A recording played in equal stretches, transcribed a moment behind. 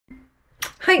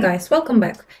Hi guys, welcome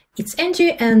back. It's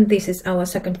Angie and this is our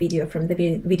second video from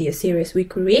the video series we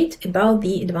create about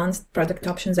the Advanced Product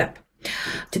Options app.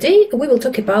 Today we will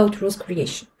talk about rules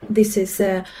creation. This is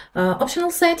an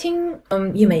optional setting.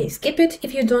 You may skip it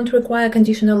if you don't require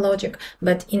conditional logic,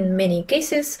 but in many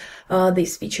cases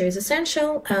this feature is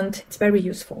essential and it's very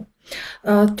useful.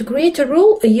 To create a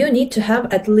rule, you need to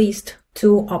have at least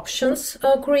two options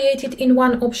created in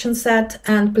one option set,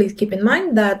 and please keep in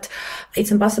mind that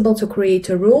it's impossible to create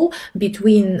a rule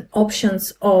between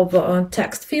options of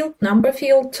text field, number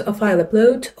field, file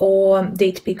upload, or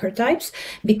date picker types,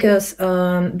 because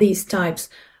these types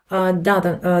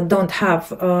don't have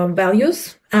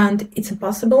values and it's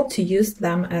impossible to use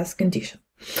them as condition.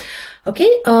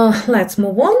 Okay, let's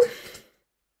move on.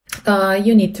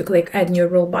 You need to click Add New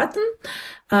Rule button.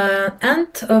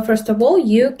 First of all,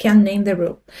 you can name the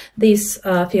rule. This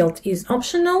field is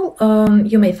optional.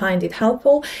 You may find it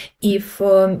helpful if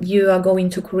you are going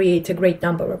to create a great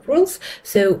number of rules.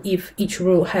 So if each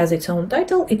rule has its own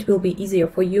title, it will be easier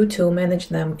for you to manage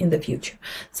them in the future.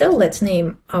 So let's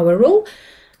name our rule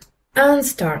and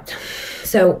start.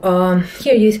 So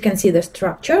here you can see the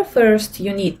structure. First,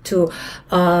 you need to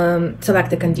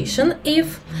select a condition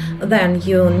if, then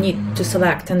you need to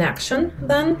select an action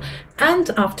then,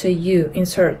 and after you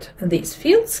insert these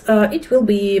fields, it will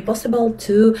be possible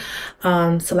to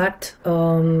select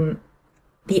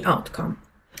the outcome.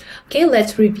 Okay,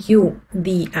 let's review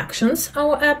the actions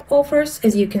our app offers.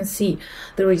 As you can see,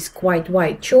 there is quite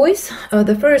wide choice.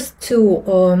 The first two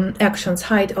actions,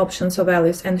 hide options or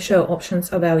values and show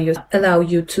options or values, allow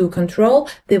you to control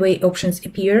the way options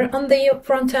appear on the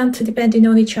front end depending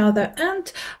on each other,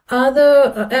 and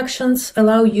other actions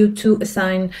allow you to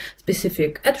assign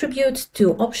specific attributes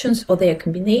to options or their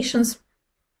combinations,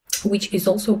 which is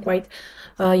also quite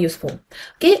useful.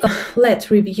 Okay,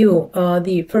 let's review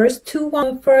the first two.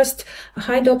 First,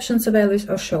 hide options or values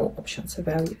or show options or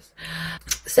values.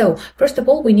 So first of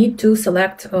all, we need to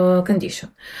select a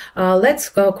condition. Let's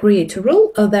create a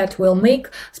rule that will make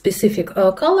specific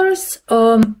colors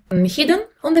hidden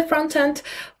on the front end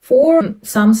for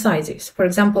some sizes. For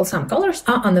example, some colors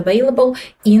are unavailable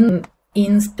in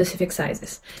specific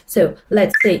sizes. So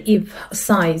let's say if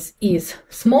size is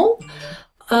small,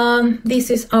 this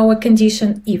is our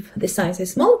condition. If the size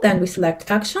is small, then we select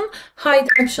action, hide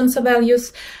options or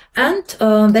values, and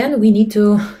then we need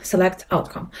to select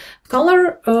outcome.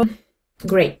 Color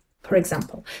gray, for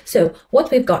example. So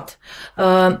what we've got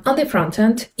on the front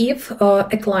end, if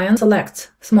a client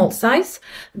selects small size,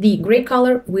 the gray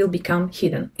color will become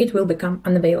hidden. It will become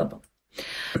unavailable.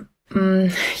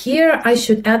 Here I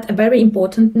should add a very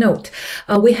important note.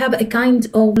 We have a kind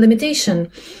of limitation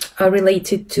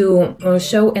related to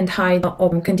show and hide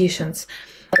conditions.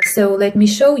 So let me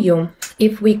show you.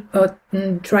 If we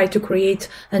try to create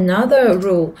another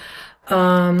rule,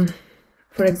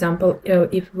 for example,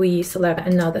 if we select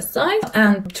another size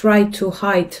and try to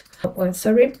hide,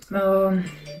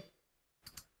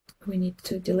 we need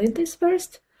to delete this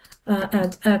first.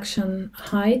 Add action,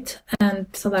 hide, and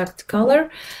select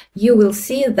color, you will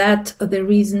see that there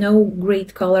is no gray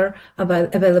color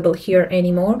available here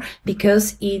anymore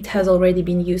because it has already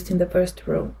been used in the first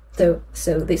rule.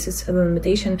 So this is a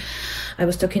limitation I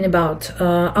was talking about.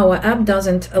 Our app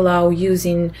doesn't allow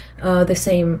using the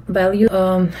same value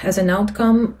as an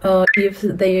outcome if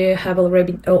they have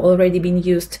already been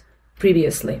used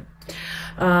previously.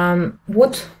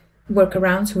 What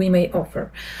workarounds we may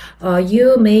offer?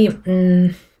 You may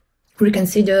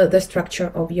reconsider the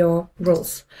structure of your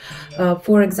rules.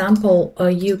 For example,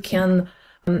 you can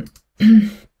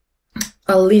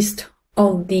list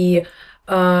all the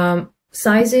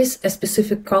sizes a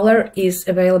specific color is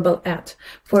available at.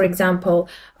 For example,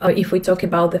 if we talk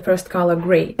about the first color,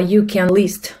 gray, you can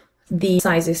list the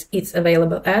sizes it's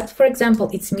available at. For example,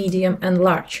 it's medium and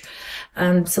large,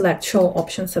 and select show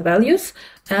options or values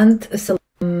and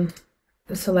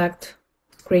select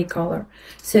gray color.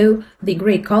 So the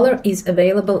gray color is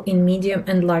available in medium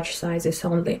and large sizes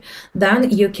only.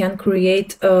 Then you can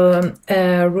create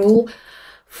a rule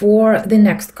for the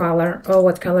next color, or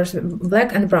what colors,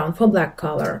 black and brown. For black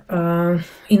color,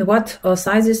 in what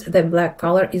sizes the black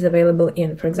color is available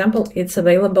in. For example, it's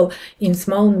available in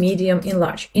small, medium, in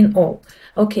large, in all.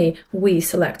 Okay, we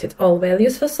selected all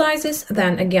values for sizes.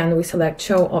 Then again, we select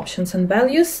show options and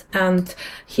values, and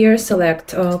here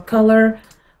select color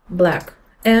black.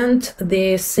 And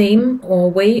the same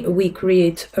way we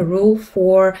create a rule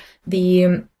for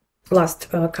the last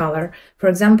color. For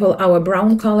example, our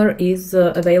brown color is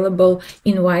available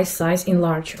in Y size in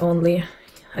large only.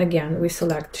 Again, we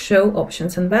select show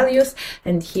options and values,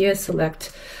 and here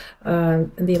select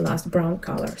the last brown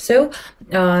color. So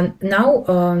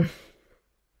now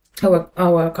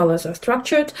our colors are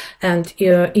structured, and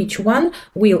each one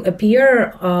will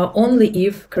appear only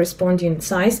if corresponding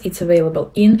size it's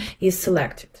available in is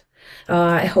selected.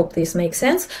 I hope this makes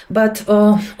sense, but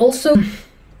also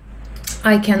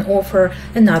I can offer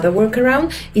another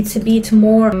workaround. It's a bit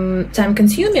more time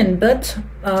consuming, but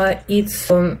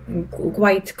it's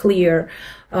quite clear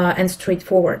and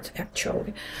straightforward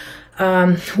actually.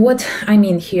 What I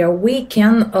mean here, we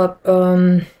can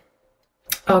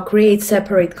create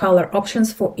separate color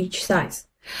options for each size.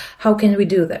 How can we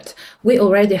do that? We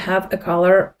already have a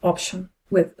color option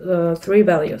with 3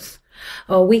 values.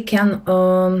 We can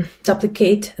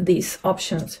duplicate these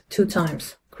options 2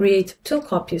 times, create 2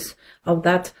 copies of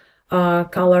that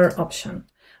color option.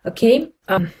 Okay,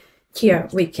 here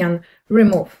we can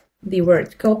remove the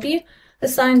word copy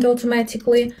assigned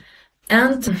automatically,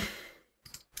 and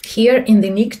here in the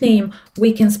nickname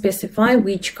we can specify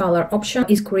which color option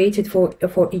is created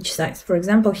for each size. For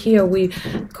example, here we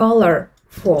color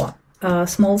for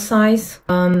small size,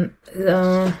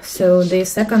 so the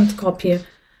second copy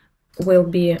will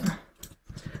be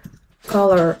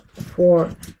color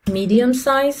for medium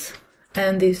size,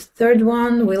 and this third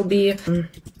one will be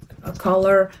a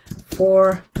color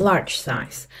for large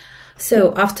size.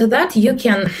 So after that you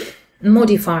can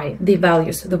modify the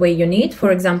values the way you need.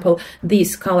 For example,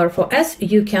 this color for S,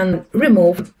 you can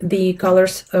remove the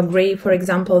colors gray, for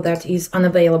example, that is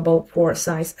unavailable for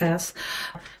size S.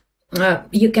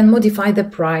 You can modify the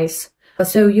price,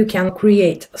 so you can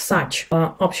create such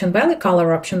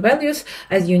color option values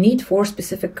as you need for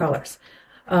specific colors.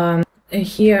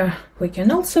 Here we can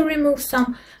also remove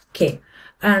some. Okay,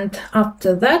 and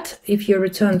after that, if you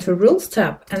return to Rules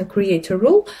tab and create a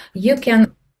rule, you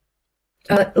can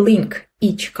link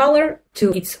each color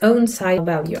to its own size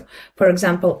value. For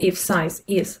example, if size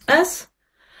is S,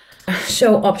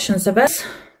 show options of S,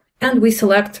 and we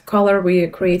select color we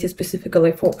created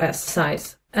specifically for S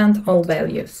size and all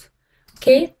values.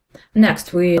 Okay,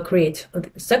 next we create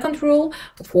the second rule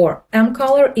for M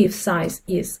color. If size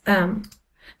is M,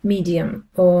 medium,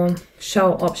 or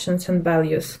show options and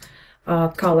values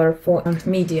color for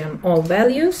medium, all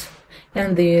values.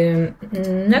 And the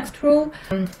next rule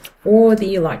for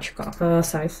the large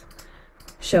size,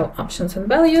 show options and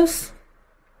values.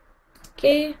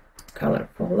 Okay, color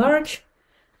for large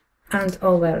and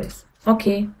all values.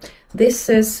 Okay, this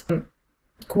is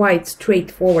quite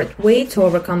straightforward way to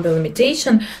overcome the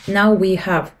limitation. Now we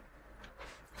have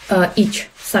each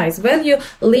size value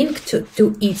linked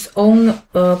to its own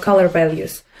color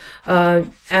values.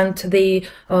 And they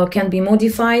can be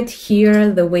modified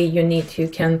here the way you need. You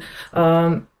can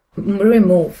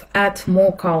remove, add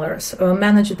more colors,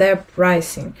 manage their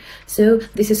pricing. So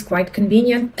this is quite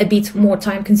convenient, a bit more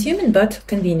time consuming, but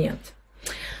convenient.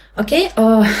 Okay,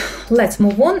 let's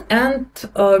move on and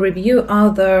review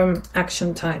other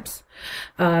action types.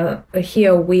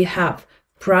 Here we have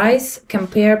price,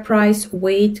 compare price,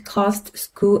 weight, cost,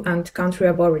 SKU, and country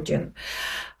of origin.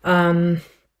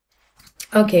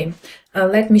 Okay,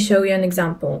 let me show you an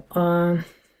example.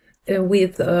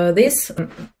 With these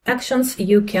actions,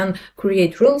 you can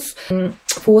create rules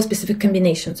for specific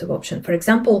combinations of options. For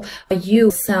example,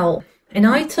 you sell an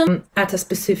item at a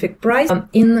specific price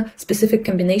in specific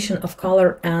combination of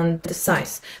color and the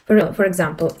size. For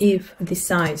example, if the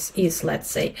size is, let's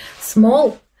say,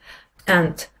 small,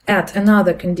 and at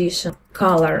another condition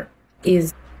color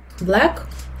is black,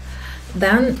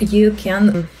 then you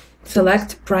can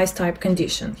select price type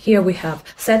condition. Here we have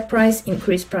set price,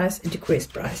 increase price, decrease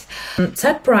price.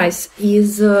 Set price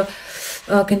is a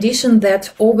condition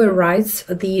that overrides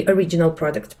the original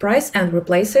product price and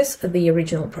replaces the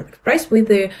original product price with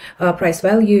the price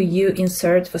value you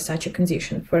insert for such a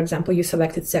condition. For example, you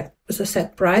selected the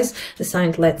set price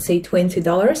assigned, let's say,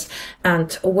 $20,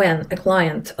 and when a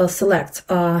client selects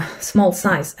a small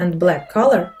size and black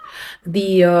color,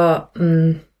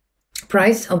 the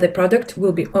price of the product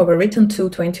will be overwritten to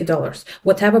 $20,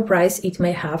 whatever price it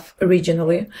may have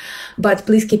originally. But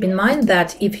please keep in mind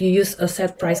that if you use a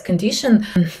set price condition,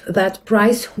 that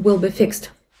price will be fixed.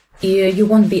 You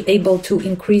won't be able to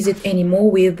increase it anymore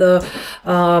with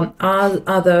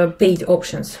other paid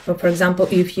options. For example,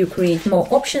 if you create more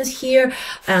options here,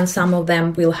 and some of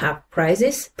them will have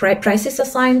prices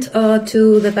assigned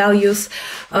to the values,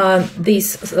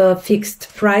 this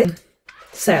fixed price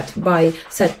set by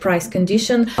set price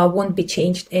condition won't be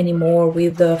changed anymore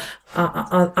with the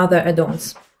other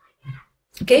add-ons.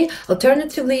 Okay,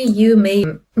 alternatively, you may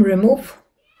remove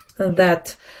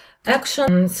that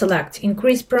action, select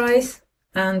increase price,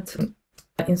 and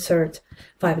insert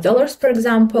 $5, for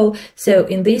example. So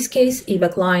in this case, if a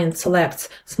client selects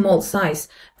small size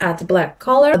at black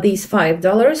color, these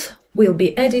 $5 will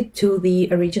be added to the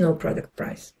original product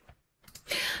price.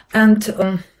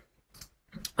 And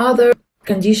other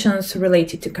conditions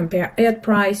related to compare ad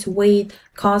price, weight,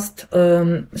 cost,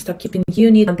 stock keeping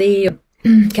unit, they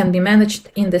can be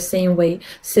managed in the same way.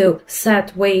 So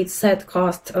set weight, set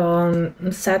cost,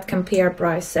 set compare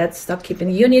price, set stock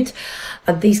keeping unit.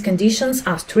 These conditions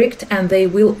are strict and they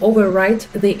will override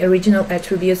the original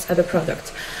attributes of the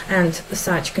product. And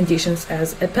such conditions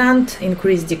as append,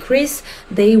 increase, decrease,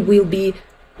 they will be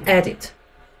added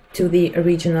to the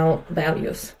original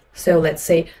values. So let's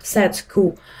say set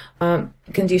Q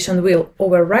condition will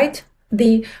override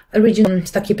the original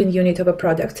stock keeping unit of a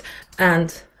product,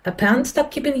 and append stock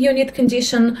keeping unit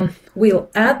condition will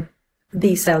add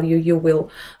this value you will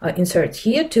insert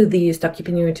here to the stock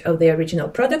keeping unit of the original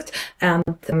product, and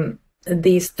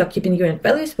these stock keeping unit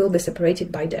values will be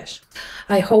separated by dash.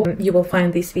 I hope you will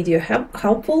find this video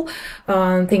helpful.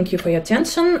 Thank you for your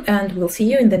attention, and we'll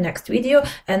see you in the next video,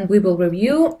 and we will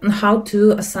review how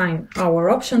to assign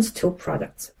our options to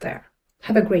products there.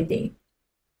 Have a great day.